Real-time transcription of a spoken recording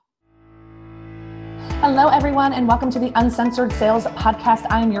Hello, everyone, and welcome to the Uncensored Sales Podcast.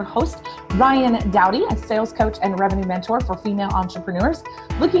 I am your host, Ryan Dowdy, a sales coach and revenue mentor for female entrepreneurs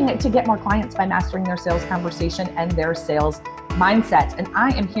looking to get more clients by mastering their sales conversation and their sales mindset. And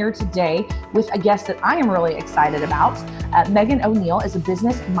I am here today with a guest that I am really excited about. Megan O'Neill is a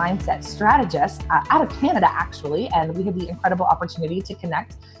business mindset strategist out of Canada, actually, and we had the incredible opportunity to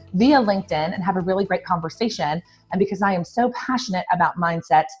connect via LinkedIn and have a really great conversation. And because I am so passionate about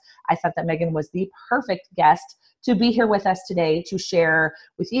mindset, I thought that Megan was the perfect guest to be here with us today to share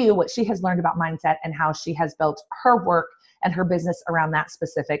with you what she has learned about mindset and how she has built her work and her business around that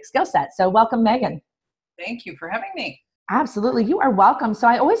specific skill set. So welcome, Megan. Thank you for having me. Absolutely. You are welcome. So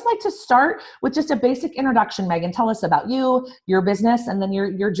I always like to start with just a basic introduction. Megan, tell us about you, your business, and then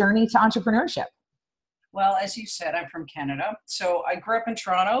your journey to entrepreneurship. Well, as you said, I'm from Canada. So I grew up in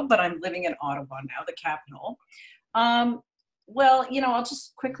Toronto, but I'm living in Ottawa now, the capital. I'll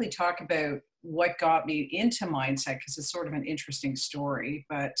just quickly talk about what got me into mindset because it's sort of an interesting story.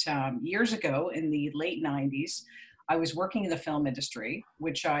 But years ago in the late 90s, I was working in the film industry,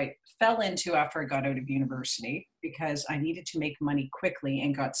 which I fell into after I got out of university because I needed to make money quickly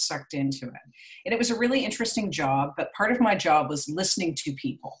and got sucked into it. And it was a really interesting job, but part of my job was listening to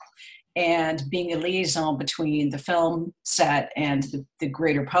people and being a liaison between the film set and the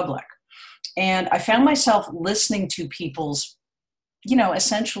greater public. And I found myself listening to people's,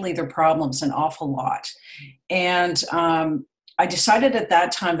 essentially their problems an awful lot. And I decided at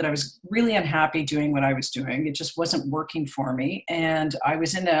that time that I was really unhappy doing what I was doing. It just wasn't working for me. And I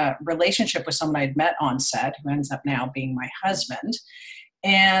was in a relationship with someone I'd met on set, who ends up now being my husband.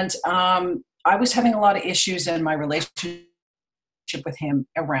 And I was having a lot of issues in my relationship with him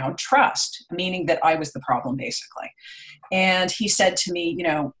around trust, meaning that I was the problem basically. And he said to me,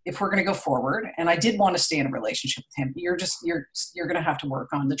 if we're going to go forward, and I did want to stay in a relationship with him, you're going to have to work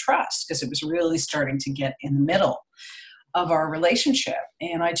on the trust because it was really starting to get in the middle of our relationship.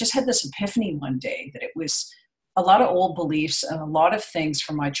 And I just had this epiphany one day that it was a lot of old beliefs and a lot of things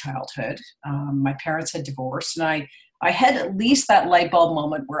from my childhood. My parents had divorced, and I had at least that light bulb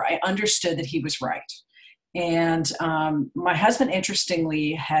moment where I understood that he was right. And my husband,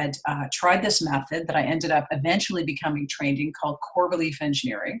 interestingly, had tried this method that I ended up eventually becoming trained in called core belief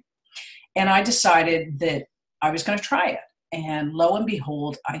engineering. And I decided that I was going to try it. And lo and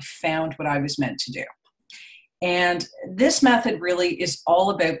behold, I found what I was meant to do. And this method really is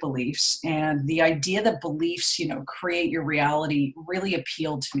all about beliefs, and the idea that beliefs, create your reality really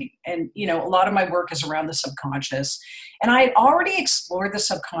appealed to me. And, a lot of my work is around the subconscious. And I had already explored the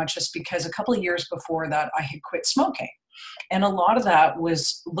subconscious because a couple of years before that, I had quit smoking. And a lot of that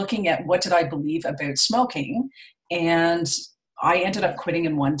was looking at what did I believe about smoking. And I ended up quitting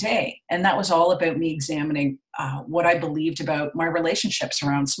in one day. And that was all about me examining what I believed about my relationships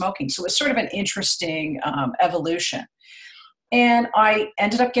around smoking. So it was sort of an interesting evolution. And I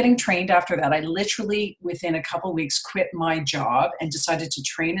ended up getting trained after that. I literally, within a couple of weeks, quit my job and decided to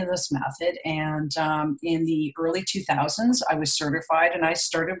train in this method. And in the early 2000s, I was certified and I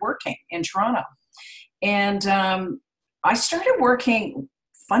started working in Toronto. And I started working,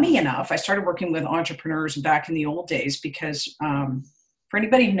 funny enough, I started working with entrepreneurs back in the old days because for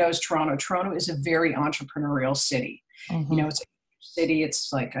anybody who knows Toronto is a very entrepreneurial city. Mm-hmm. It's a city,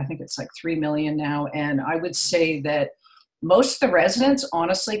 I think it's like 3 million now. And I would say that most of the residents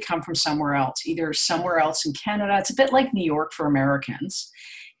honestly come from somewhere else, either somewhere else in Canada. It's a bit like New York for Americans.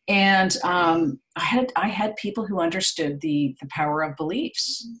 And I had people who understood the power of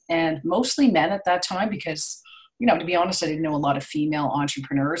beliefs, and mostly men at that time because, to be honest, I didn't know a lot of female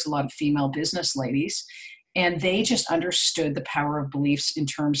entrepreneurs, a lot of female business ladies. And they just understood the power of beliefs in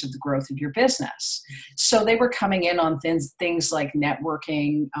terms of the growth of your business. So they were coming in on things like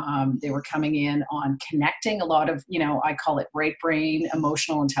networking. They were coming in on connecting, a lot of, I call it right brain,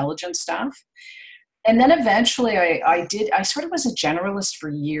 emotional intelligence stuff. And then eventually I sort of was a generalist for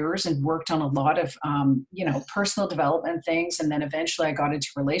years and worked on a lot of, personal development things. And then eventually I got into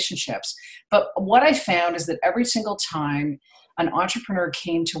relationships. But what I found is that every single time an entrepreneur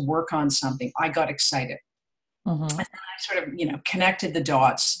came to work on something, I got excited. Mm-hmm. And then I sort of, connected the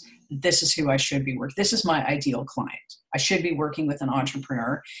dots. This is who I should be working. This is my ideal client. I should be working with an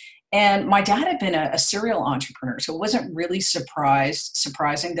entrepreneur. And my dad had been a serial entrepreneur. So it wasn't really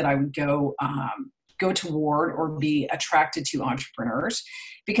surprising that I would go toward or be attracted to entrepreneurs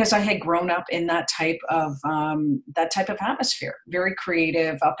because I had grown up in that type of atmosphere, very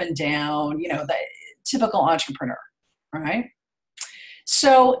creative, up and down, the typical entrepreneur, right?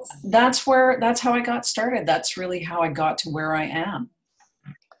 So that's how I got started. That's really how I got to where I am.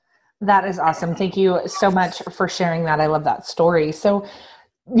 That is awesome. Thank you so much for sharing that. I love that story. So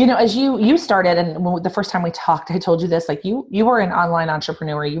As you started, and the first time we talked, I told you this, like you were an online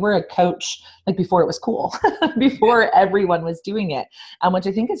entrepreneur, you were a coach, like before it was cool, before everyone was doing it, which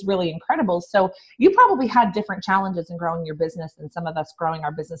I think is really incredible. So you probably had different challenges in growing your business than some of us growing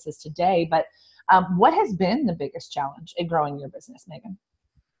our businesses today. But what has been the biggest challenge in growing your business, Megan?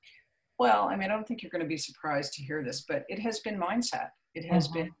 Well, I don't think you're going to be surprised to hear this, but it has been mindset. It has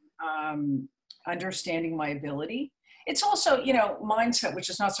been understanding my ability. It's also, mindset, which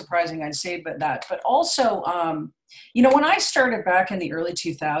is not surprising, I'd say, but also, when I started back in the early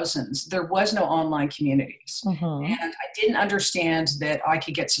 2000s, there was no online communities. Mm-hmm. And I didn't understand that I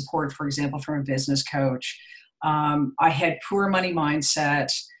could get support, for example, from a business coach. I had poor money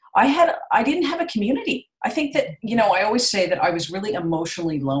mindset. I didn't have a community. I think that, I always say that I was really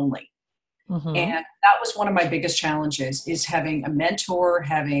emotionally lonely. Mm-hmm. And that was one of my biggest challenges, is having a mentor,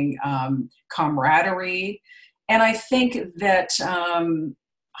 having camaraderie. And I think that,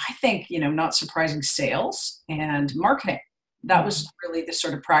 not surprising, sales and marketing. That was really the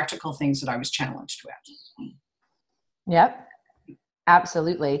sort of practical things that I was challenged with. Yep,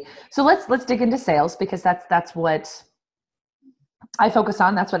 absolutely. So let's dig into sales, because that's what I focus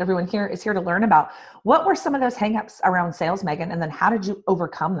on. That's what everyone here is here to learn about. What were some of those hangups around sales, Megan? And then how did you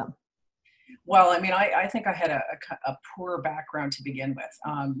overcome them? Well, I think I had a poor background to begin with.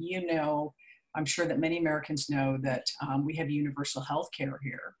 I'm sure that many Americans know that we have universal health care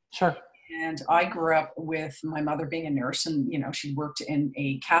here. Sure. And I grew up with my mother being a nurse, and, she worked in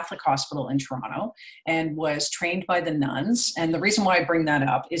a Catholic hospital in Toronto and was trained by the nuns. And the reason why I bring that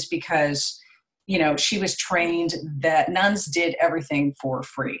up is because, she was trained that nuns did everything for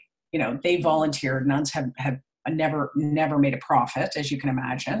free. They volunteered. Nuns have never made a profit, as you can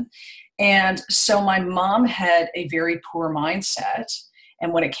imagine. And so my mom had a very poor mindset.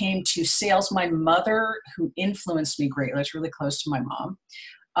 And when it came to sales, my mother, who influenced me greatly, I was really close to my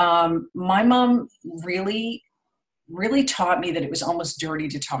mom really, really taught me that it was almost dirty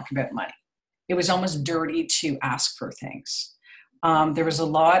to talk about money. It was almost dirty to ask for things. There was a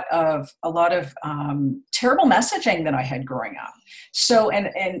lot of terrible messaging that I had growing up. So,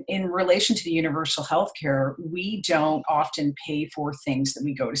 and in relation to the universal health care, we don't often pay for things that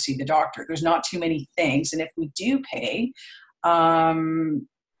we go to see the doctor. There's not too many things. And if we do pay,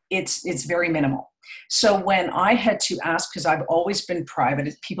 it's very minimal. So when I had to ask, because I've always been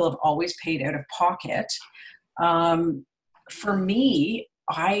private, people have always paid out of pocket. For me,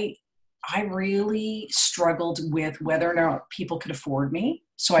 I really struggled with whether or not people could afford me.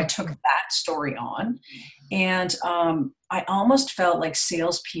 So I took that story on. And I almost felt like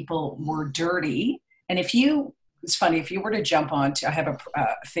salespeople were dirty. And it's funny, if you were to jump on to, I have a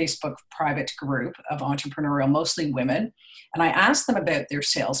Facebook private group of entrepreneurial, mostly women, and I asked them about their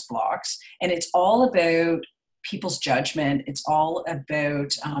sales blocks, and it's all about people's judgment. It's all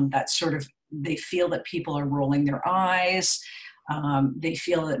about that sort of, they feel that people are rolling their eyes. They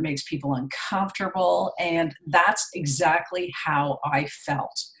feel that it makes people uncomfortable. And that's exactly how I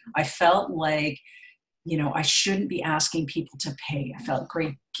felt. I felt like, I shouldn't be asking people to pay. I felt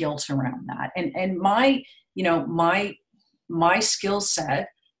great guilt around that. And my skill set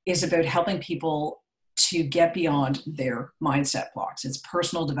is about helping people to get beyond their mindset blocks. It's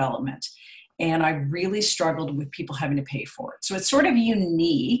personal development. And I really struggled with people having to pay for it. So it's sort of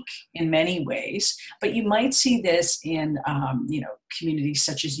unique in many ways, but you might see this in, communities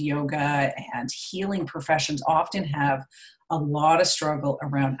such as yoga and healing professions often have a lot of struggle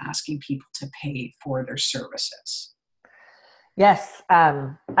around asking people to pay for their services. Yes.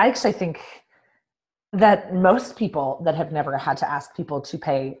 I actually think that most people that have never had to ask people to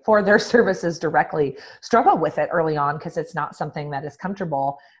pay for their services directly struggle with it early on, because it's not something that is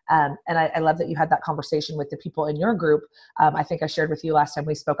comfortable. And I love that you had that conversation with the people in your group. I think I shared with you last time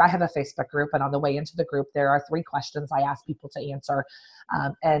we spoke, I have a Facebook group, and on the way into the group, there are 3 questions I ask people to answer.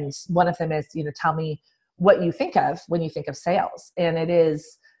 And one of them is, tell me what you think of when you think of sales. And it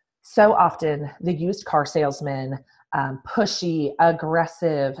is so often the used car salesman, pushy,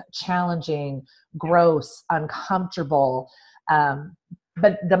 aggressive, challenging, gross, uncomfortable.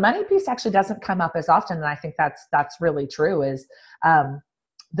 But the money piece actually doesn't come up as often. And I think that's really true, is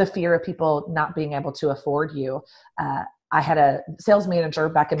the fear of people not being able to afford you. I had a sales manager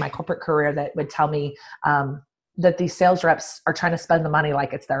back in my corporate career that would tell me that these sales reps are trying to spend the money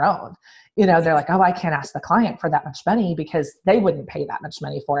like it's their own. They're like, oh, I can't ask the client for that much money because they wouldn't pay that much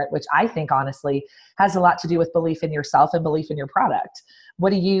money for it, which I think honestly has a lot to do with belief in yourself and belief in your product.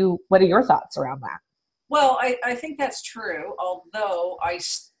 What are your thoughts around that? Well, I think that's true, although I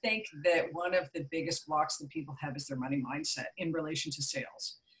think that one of the biggest blocks that people have is their money mindset in relation to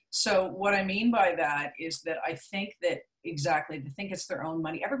sales. So what I mean by that is that I think that exactly, they think it's their own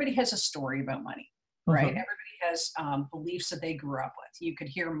money. Everybody has a story about money, right? Mm-hmm. Everybody has beliefs that they grew up with. You could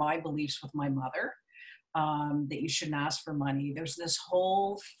hear my beliefs with my mother, that you shouldn't ask for money. There's this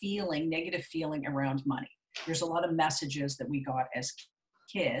whole feeling, negative feeling around money. There's a lot of messages that we got as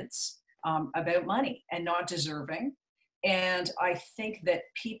kids about money and not deserving. And I think that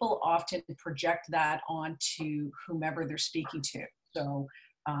people often project that onto whomever they're speaking to. So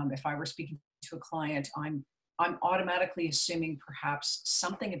if I were speaking to a client, I'm automatically assuming perhaps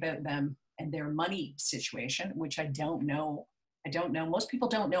something about them and their money situation, which I don't know. I don't know. Most people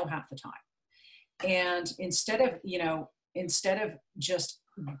don't know half the time. And instead of just,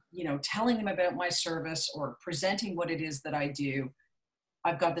 telling them about my service or presenting what it is that I do,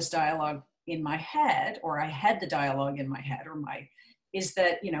 I've got this dialogue in my head, or I had the dialogue in my head, is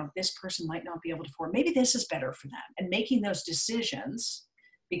that, this person might not be able to afford, maybe this is better for them, and making those decisions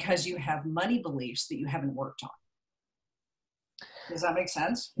because you have money beliefs that you haven't worked on. Does that make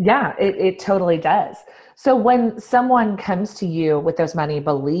sense? Yeah, it totally does. So when someone comes to you with those money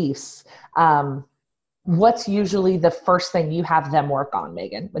beliefs, what's usually the first thing you have them work on,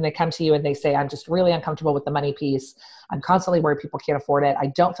 Megan, when they come to you and they say, I'm just really uncomfortable with the money piece. I'm constantly worried people can't afford it. I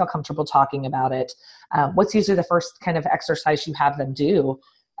don't feel comfortable talking about it. What's usually the first kind of exercise you have them do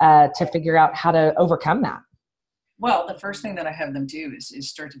to figure out how to overcome that? Well, the first thing that I have them do is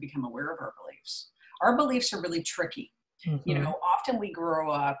start to become aware of our beliefs. Our beliefs are really tricky. Mm-hmm. Often we grow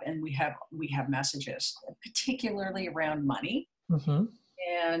up and we have messages, particularly around money. Mm-hmm.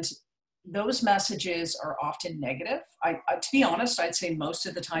 And those messages are often negative. To be honest, I'd say most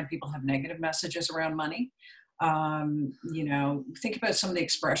of the time people have negative messages around money. Think about some of the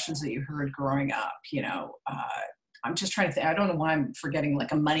expressions that you heard growing up. I'm just trying to think. I don't know why I'm forgetting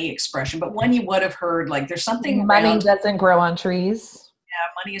like a money expression, but one you would have heard, like there's something Money around, doesn't grow on trees. yeah,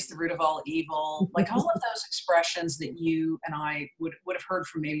 money is the root of all evil. Like all of those expressions that you and I would have heard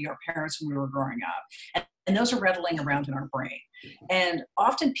from maybe our parents when we were growing up. And those are rattling around in our brain. And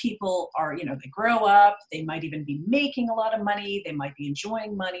often people are, they grow up, they might even be making a lot of money, they might be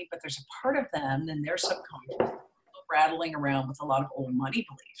enjoying money, but there's a part of them in their subconscious rattling around with a lot of old money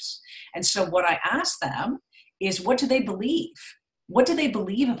beliefs. And so what I ask them is, what do they believe? What do they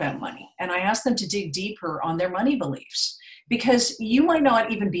believe about money? And I ask them to dig deeper on their money beliefs, because you might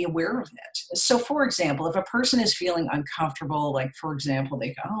not even be aware of it. So for example, if a person is feeling uncomfortable, like for example, they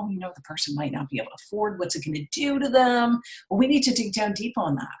go, oh, the person might not be able to afford, what's it going to do to them? Well, we need to dig down deep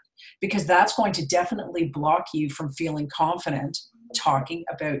on that, because that's going to definitely block you from feeling confident talking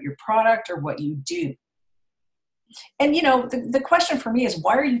about your product or what you do. And the question for me is,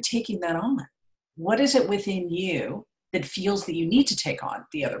 why are you taking that on? What is it within you that feels that you need to take on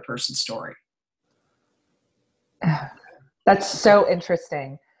the other person's story? That's so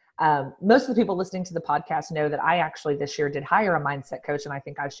interesting. Most of the people listening to the podcast know that I actually this year did hire a mindset coach, and I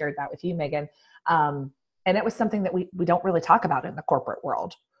think I've shared that with you, Megan. And it was something that we don't really talk about in the corporate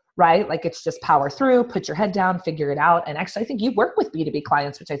world, right? Like it's just power through, put your head down, figure it out. And actually, I think you work with B2B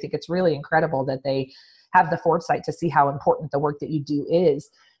clients, which I think it's really incredible that they have the foresight to see how important the work that you do is.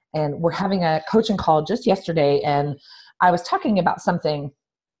 And we're having a coaching call just yesterday, and I was talking about something.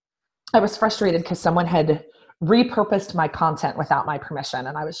 I was frustrated because someone had repurposed my content without my permission.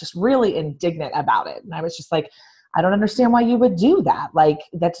 And I was just really indignant about it. And I was just like, I don't understand why you would do that. Like,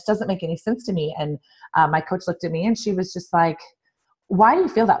 that just doesn't make any sense to me. And my coach looked at me and she was just like, why do you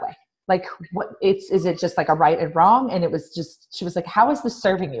feel that way? Like, is it just like a right and wrong? And she was like, how is this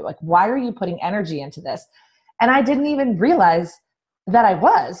serving you? Like, why are you putting energy into this? And I didn't even realize that I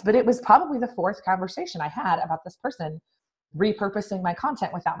was, but it was probably the fourth conversation I had about this person repurposing my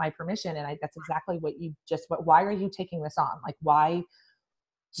content without my permission. And that's exactly why are you taking this on? Like, why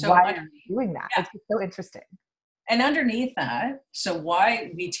are you doing that? Yeah. It's so interesting. And underneath that, so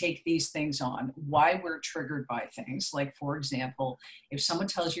why we take these things on, why we're triggered by things. Like, for example, if someone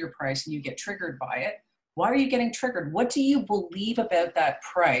tells you your price and you get triggered by it, why are you getting triggered? What do you believe about that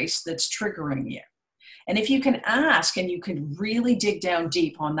price that's triggering you? And if you can ask and you can really dig down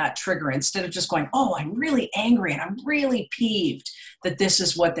deep on that trigger, instead of just going, oh, I'm really angry and I'm really peeved that this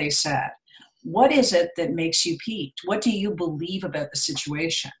is what they said. What is it that makes you peeved? What do you believe about the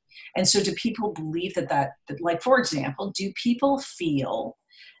situation? And so do people believe that like, for example, do people feel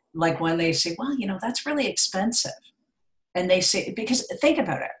like when they say, well, that's really expensive? And they say, because think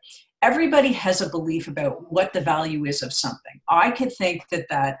about it. Everybody has a belief about what the value is of something. I could think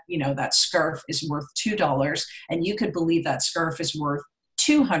that scarf is worth $2, and you could believe that scarf is worth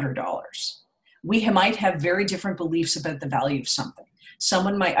 $200. might have very different beliefs about the value of something.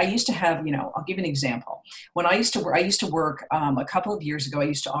 Someone might, I used to have, I'll give you an example. When I used to work a couple of years ago, I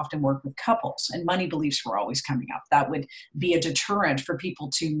used to often work with couples, and money beliefs were always coming up. That would be a deterrent for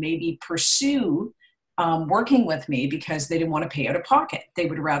people to maybe pursue working with me because they didn't want to pay out of pocket. They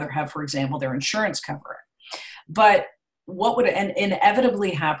would rather have, for example, their insurance cover it. But what would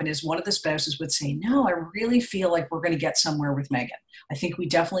inevitably happen is one of the spouses would say, no, I really feel like we're going to get somewhere with Megan. I think we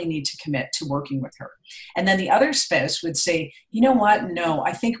definitely need to commit to working with her. And then the other spouse would say, you know what? No,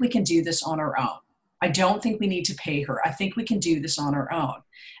 I think we can do this on our own. I don't think we need to pay her. I think we can do this on our own.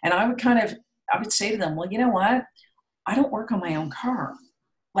 And I would say to them, well, you know what? I don't work on my own car.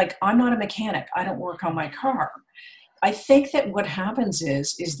 Like, I'm not a mechanic. I don't work on my car. I think that what happens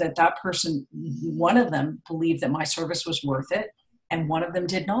is that person, one of them believed that my service was worth it, and one of them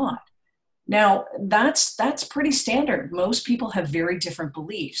did not. Now, that's pretty standard. Most people have very different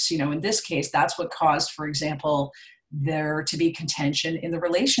beliefs. In this case, that's what caused, for example, there to be contention in the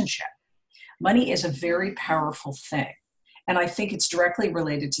relationship. Money is a very powerful thing, and I think it's directly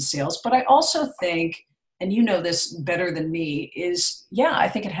related to sales. But I also think, and you know this better than me, I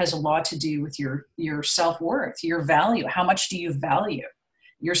think it has a lot to do with your self-worth, your value. How much do you value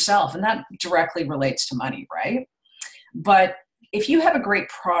yourself? And that directly relates to money, right? But if you have a great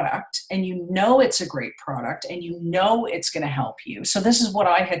product and you know it's a great product and you know it's going to help you. So this is what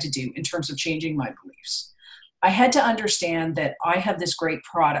I had to do in terms of changing my beliefs. I had to understand that I have this great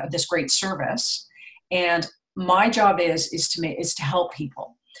product, this great service, and my job is to help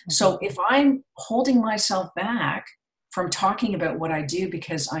people. So if I'm holding myself back from talking about what I do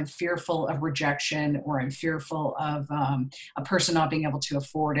because I'm fearful of rejection or I'm fearful of a person not being able to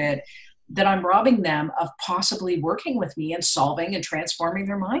afford it, then I'm robbing them of possibly working with me and solving and transforming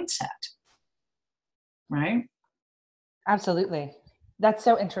their mindset. Right? Absolutely. That's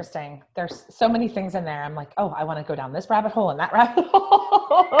so interesting. There's so many things in there. I'm like, oh, I want to go down this rabbit hole and that rabbit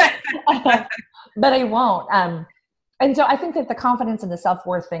hole, but I won't. And so I think that the confidence and the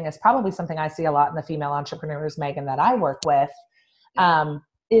self-worth thing is probably something I see a lot in the female entrepreneurs, Megan, that I work with,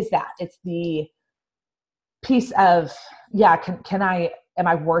 is that it's the piece of, am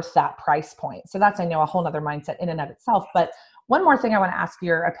I worth that price point? So that's, I know, a whole nother mindset in and of itself. But one more thing I want to ask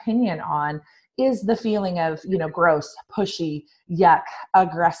your opinion on is the feeling of, gross, pushy, yuck,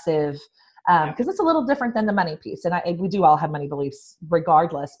 aggressive, because it's a little different than the money piece. And we do all have money beliefs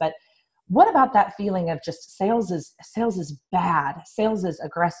regardless, but what about that feeling of just sales is bad, sales is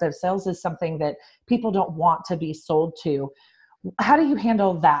aggressive, sales is something that people don't want to be sold to? How do you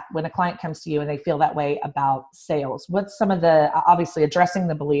handle that when a client comes to you and they feel that way about sales? What's some of the, obviously addressing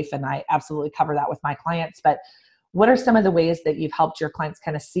the belief, and I absolutely cover that with my clients, but what are some of the ways that you've helped your clients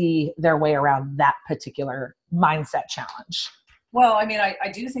kind of see their way around that particular mindset challenge? Well, I mean,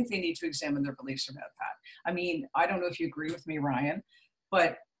 I do think they need to examine their beliefs about that. I mean, I don't know if you agree with me, Ryan,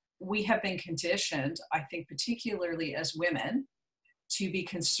 but we have been conditioned, I think, particularly as women, to be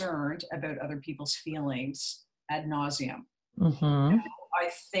concerned about other people's feelings ad nauseum. Mm-hmm. I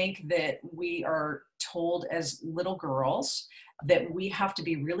think that we are told as little girls that we have to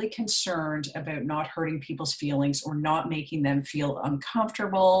be really concerned about not hurting people's feelings or not making them feel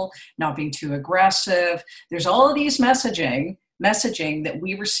uncomfortable, not being too aggressive. There's all of these messaging that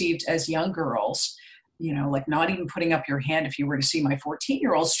we received as young girls, like not even putting up your hand. If you were to see my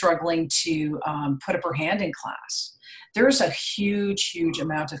 14-year-old struggling to put up her hand in class, there's a huge, huge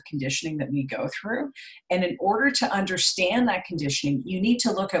amount of conditioning that we go through. And in order to understand that conditioning, you need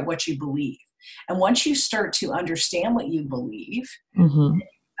to look at what you believe. And once you start to understand what you believe,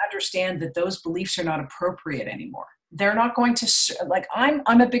 understand that those beliefs are not appropriate anymore. They're not going to,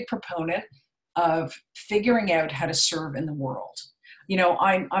 I'm a big proponent of figuring out how to serve in the world.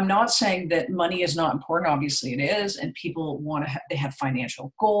 I'm not saying that money is not important. Obviously it is, and people want to they have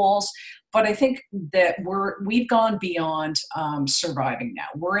financial goals, but I think that we've gone beyond surviving now.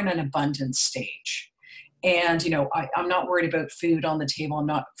 We're in an abundant stage. And, I'm not worried about food on the table. I'm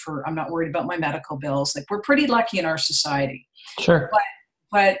not worried about my medical bills. Like, we're pretty lucky in our society. Sure.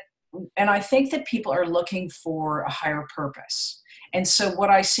 And I think that people are looking for a higher purpose. And so what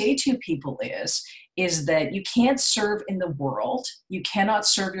I say to people is that you can't serve in the world. You cannot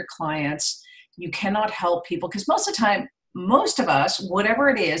serve your clients. You cannot help people, because most of the time, most of us, whatever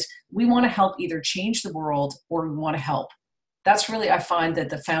it is, we want to help either change the world or we want to help. That's really, I find,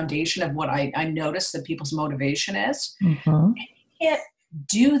 that the foundation of what I notice that people's motivation is. Mm-hmm. And you can't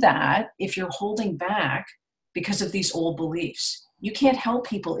do that if you're holding back because of these old beliefs. You can't help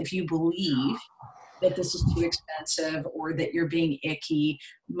people if you believe that this is too expensive or that you're being icky.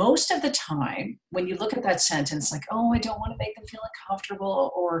 Most of the time, when you look at that sentence, like, oh, I don't want to make them feel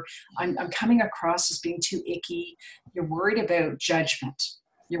uncomfortable, or I'm coming across as being too icky, you're worried about judgment.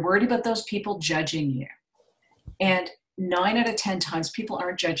 You're worried about those people judging you. And 9 out of 10 times, people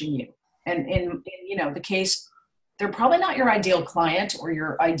aren't judging you. And in the case, they're probably not your ideal client or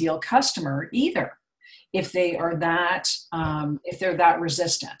your ideal customer either, if they are that, if they're that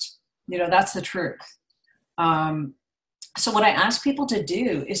resistant. That's the truth. So what I ask people to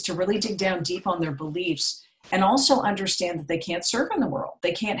do is to really dig down deep on their beliefs and also understand that they can't serve in the world.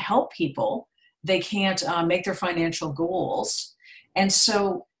 They can't help people. They can't make their financial goals. And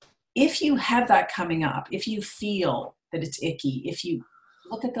so if you have that coming up, if you feel that it's icky, if you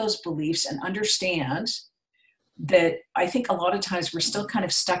look at those beliefs and understand that, I think a lot of times we're still kind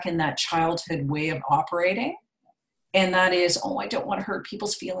of stuck in that childhood way of operating. And that is, oh, I don't want to hurt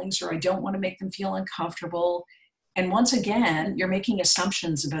people's feelings, or I don't want to make them feel uncomfortable. And once again, you're making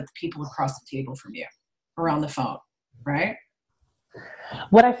assumptions about the people across the table from you or on the phone, right?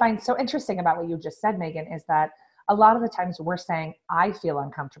 What I find so interesting about what you just said, Megan, is that a lot of the times we're saying, I feel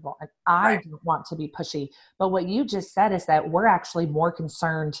uncomfortable and I don't want to be pushy. But what you just said is that we're actually more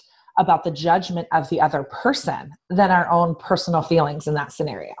concerned about the judgment of the other person than our own personal feelings in that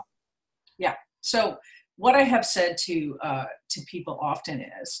scenario. Yeah. So what I have said to people often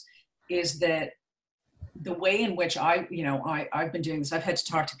is that the way in which I've been doing this, I've had to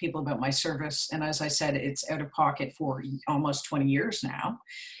talk to people about my service. And as I said, it's out of pocket for almost 20 years now.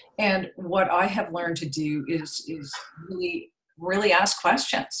 And what I have learned to do is really, really ask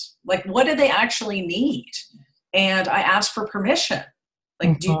questions. Like, what do they actually need? And I ask for permission.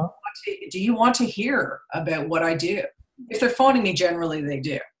 Like, do you want to hear about what I do? If they're phoning me, generally they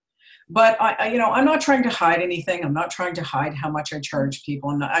do. But I'm not trying to hide anything. I'm not trying to hide how much I charge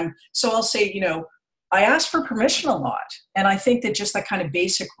people. So I'll say, I ask for permission a lot. And I think that just that kind of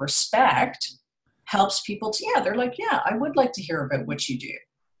basic respect helps people they're like, yeah, I would like to hear about what you do.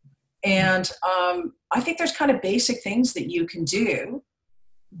 And I think there's kind of basic things that you can do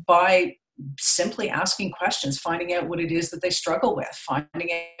by simply asking questions, finding out what it is that they struggle with, finding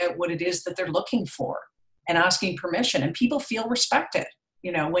out what it is that they're looking for, and asking permission. And people feel respected,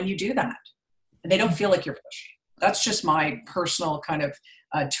 when you do that. And they don't feel like you're pushy. That's just my personal kind of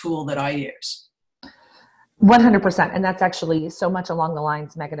tool that I use. 100%. And that's actually so much along the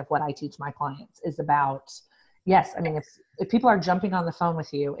lines, Megan, of what I teach my clients is about, yes, I mean, if people are jumping on the phone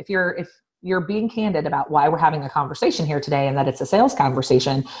with you, if you're being candid about why we're having a conversation here today and that it's a sales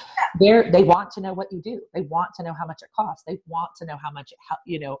conversation, they want to know what you do. They want to know how much it costs. They want to know how much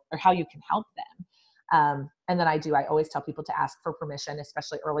or how you can help them. And then I always tell people to ask for permission,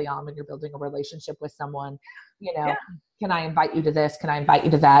 especially early on when you're building a relationship with someone. Can I invite you to this? Can I invite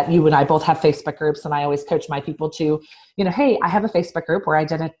you to that? You and I both have Facebook groups, and I always coach my people to, hey, I have a Facebook group where I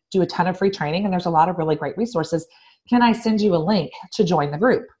do a ton of free training, and there's a lot of really great resources. Can I send you a link to join the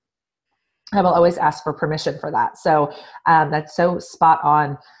group? I will always ask for permission for that. So that's so spot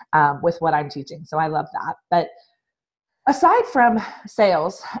on with what I'm teaching. So I love that. But aside from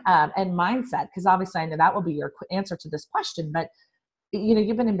sales and mindset, because obviously I know that will be your answer to this question, but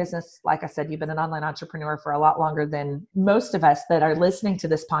you've been in business, like I said, you've been an online entrepreneur for a lot longer than most of us that are listening to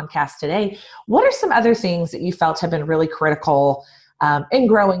this podcast today. What are some other things that you felt have been really critical in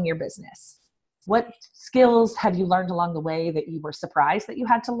growing your business? What skills have you learned along the way that you were surprised that you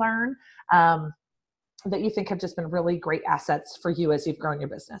had to learn that you think have just been really great assets for you as you've grown your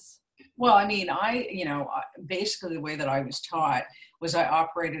business? Well, I mean, basically the way that I was taught was I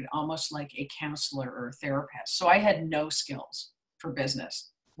operated almost like a counselor or a therapist. So I had no skills for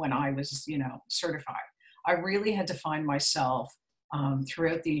business when I was, certified. I really had to find myself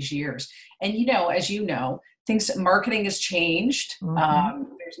throughout these years. And, as marketing has changed. Mm-hmm.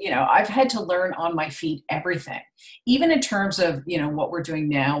 I've had to learn on my feet everything, even in terms of, what we're doing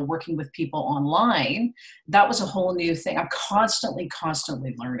now, working with people online. That was a whole new thing. I'm constantly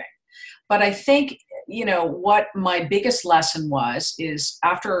learning. But I think, what my biggest lesson is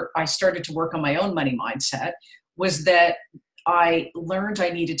after I started to work on my own money mindset was that I learned I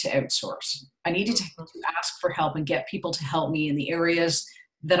needed to outsource. I needed to ask for help and get people to help me in the areas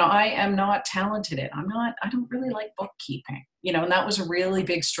that I am not talented in. I don't really like bookkeeping, and that was a really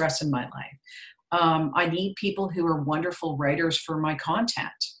big stress in my life. I need people who are wonderful writers for my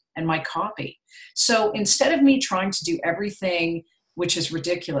content and my copy. So instead of me trying to do everything, which is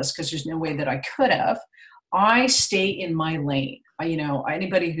ridiculous because there's no way that I could have, I stay in my lane.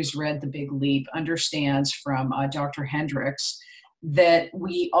 Anybody who's read The Big Leap understands from Dr. Hendricks that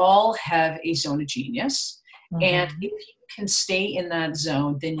we all have a zone of genius. Mm-hmm. And if you can stay in that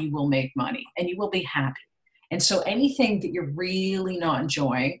zone, then you will make money and you will be happy. And so anything that you're really not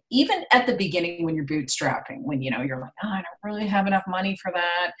enjoying, even at the beginning when you're bootstrapping, when you're like, oh, I don't really have enough money for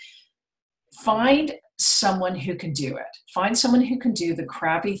that, find someone who can do it. Find someone who can do the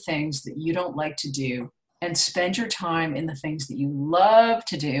crappy things that you don't like to do and spend your time in the things that you love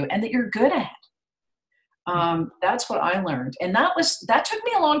to do and that you're good at. That's what I learned. And that took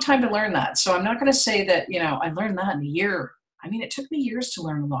me a long time to learn that. So I'm not going to say that, I learned that in a year. I mean, it took me years to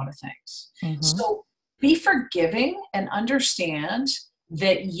learn a lot of things. Mm-hmm. So be forgiving and understand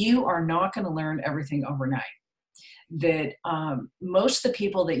that you are not going to learn everything overnight. That most of the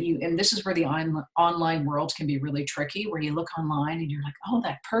people and this is where the online world can be really tricky, where you look online and you're like, oh,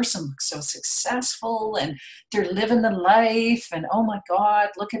 that person looks so successful and they're living the life and oh my God,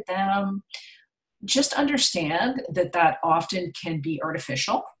 look at them. Just understand that often can be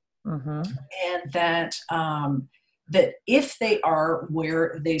artificial, mm-hmm. and that if they are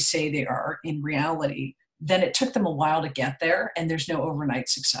where they say they are in reality, then it took them a while to get there and there's no overnight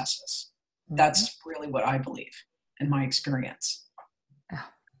successes. Mm-hmm. That's really what I believe in my experience.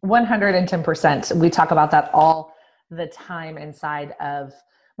 110%. We talk about that all the time inside of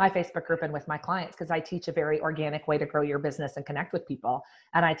my Facebook group and with my clients, because I teach a very organic way to grow your business and connect with people.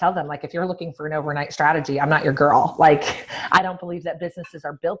 And I tell them, like, if you're looking for an overnight strategy, I'm not your girl. Like, I don't believe that businesses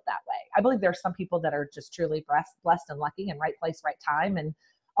are built that way. I believe there's some people that are just truly blessed and lucky and right place, right time, and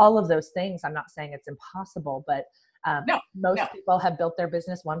all of those things. I'm not saying it's impossible, but most people have built their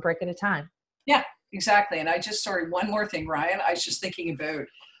business one brick at a time. Yeah, exactly. And one more thing, Ryan. I was just thinking about,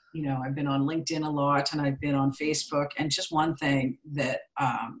 I've been on LinkedIn a lot and I've been on Facebook, and just one thing that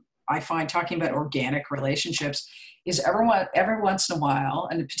I find talking about organic relationships is every once in a while,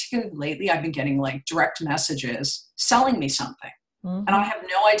 and particularly lately, I've been getting like direct messages selling me something. Mm-hmm. And I have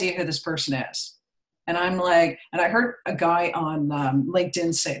no idea who this person is. And I'm like, and I heard a guy on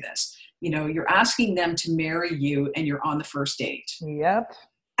LinkedIn say this, you're asking them to marry you and you're on the first date. Yep.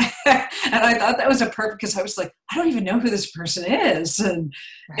 And I thought that was because I was like, I don't even know who this person is. And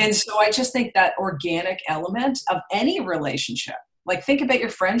so I just think that organic element of any relationship, like think about your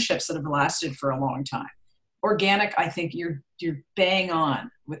friendships that have lasted for a long time. Organic, I think you're bang on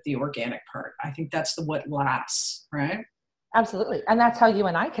with the organic part. I think that's what lasts, right? Absolutely. And that's how you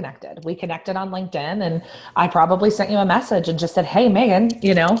and I connected. We connected on LinkedIn, and I probably sent you a message and just said, hey, Megan,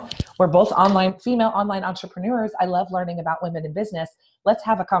 we're both female online entrepreneurs. I love learning about women in business. Let's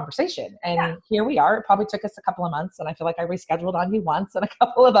have a conversation. And Here we are. It probably took us a couple of months, and I feel like I rescheduled on you once and a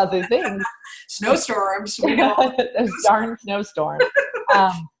couple of other things. Snowstorms. We know. Those darn snowstorms.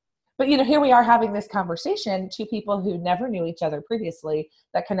 But here we are having this conversation, two people who never knew each other previously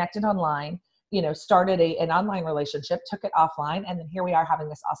that connected online, started an online relationship, took it offline, and then here we are having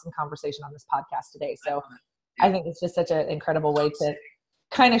this awesome conversation on this podcast today. So I think it's just such an incredible way to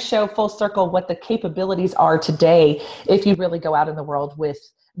kind of show full circle what the capabilities are today if you really go out in the world with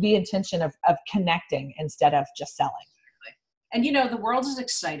the intention of connecting instead of just selling. And the world is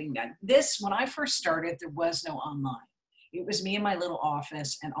exciting then. When I first started, there was no online. It was me in my little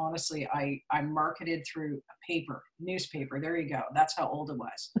office, and honestly, I marketed through a newspaper. There you go. That's how old it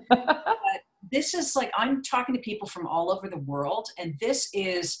was. But this is like, I'm talking to people from all over the world, and this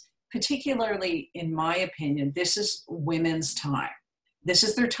is particularly, in my opinion, this is women's time. This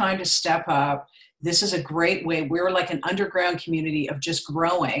is their time to step up. This is a great way. We're like an underground community of just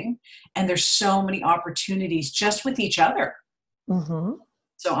growing, and there's so many opportunities just with each other. Mm-hmm.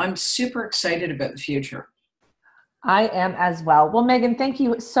 So I'm super excited about the future. I am as well. Well, Megan, thank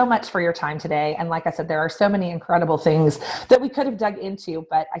you so much for your time today. And like I said, there are so many incredible things that we could have dug into,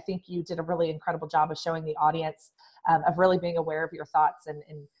 but I think you did a really incredible job of showing the audience of really being aware of your thoughts and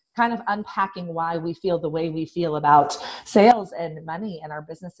kind of unpacking why we feel the way we feel about sales and money and our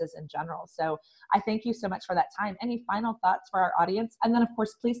businesses in general. So I thank you so much for that time. Any final thoughts for our audience? And then, of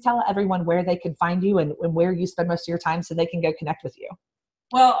course, please tell everyone where they can find you and where you spend most of your time so they can go connect with you.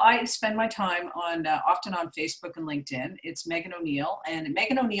 Well, I spend my time often on Facebook and LinkedIn. It's Megan O'Neill and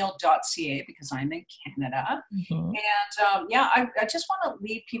meganoneil.ca because I'm in Canada. Mm-hmm. And I just want to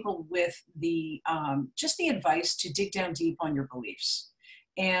leave people with just the advice to dig down deep on your beliefs.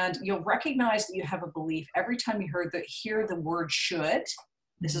 And you'll recognize that you have a belief every time you hear the word should.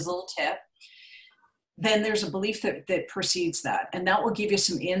 This is a little tip. Then there's a belief that precedes that. And that will give you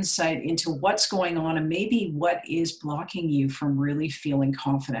some insight into what's going on and maybe what is blocking you from really feeling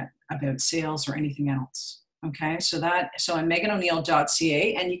confident about sales or anything else. Okay, so I'm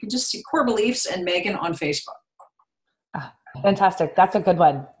meganoneil.ca, and you can just see Core Beliefs and Megan on Facebook. Fantastic. That's a good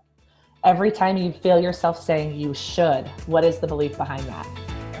one. Every time you feel yourself saying you should, what is the belief behind that?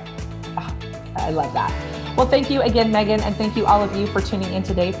 I love that. Well, thank you again, Megan, and thank you all of you for tuning in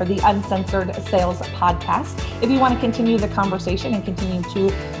today for the Uncensored Sales Podcast. If you want to continue the conversation and continue to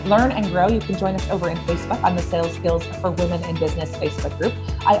learn and grow, you can join us over in Facebook on the Sales Skills for Women in Business Facebook group.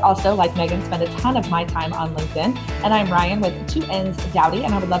 I also, like Megan, spend a ton of my time on LinkedIn, and I'm Ryan with 2 N's Dowdy,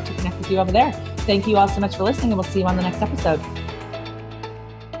 and I would love to connect with you over there. Thank you all so much for listening, and we'll see you on the next episode.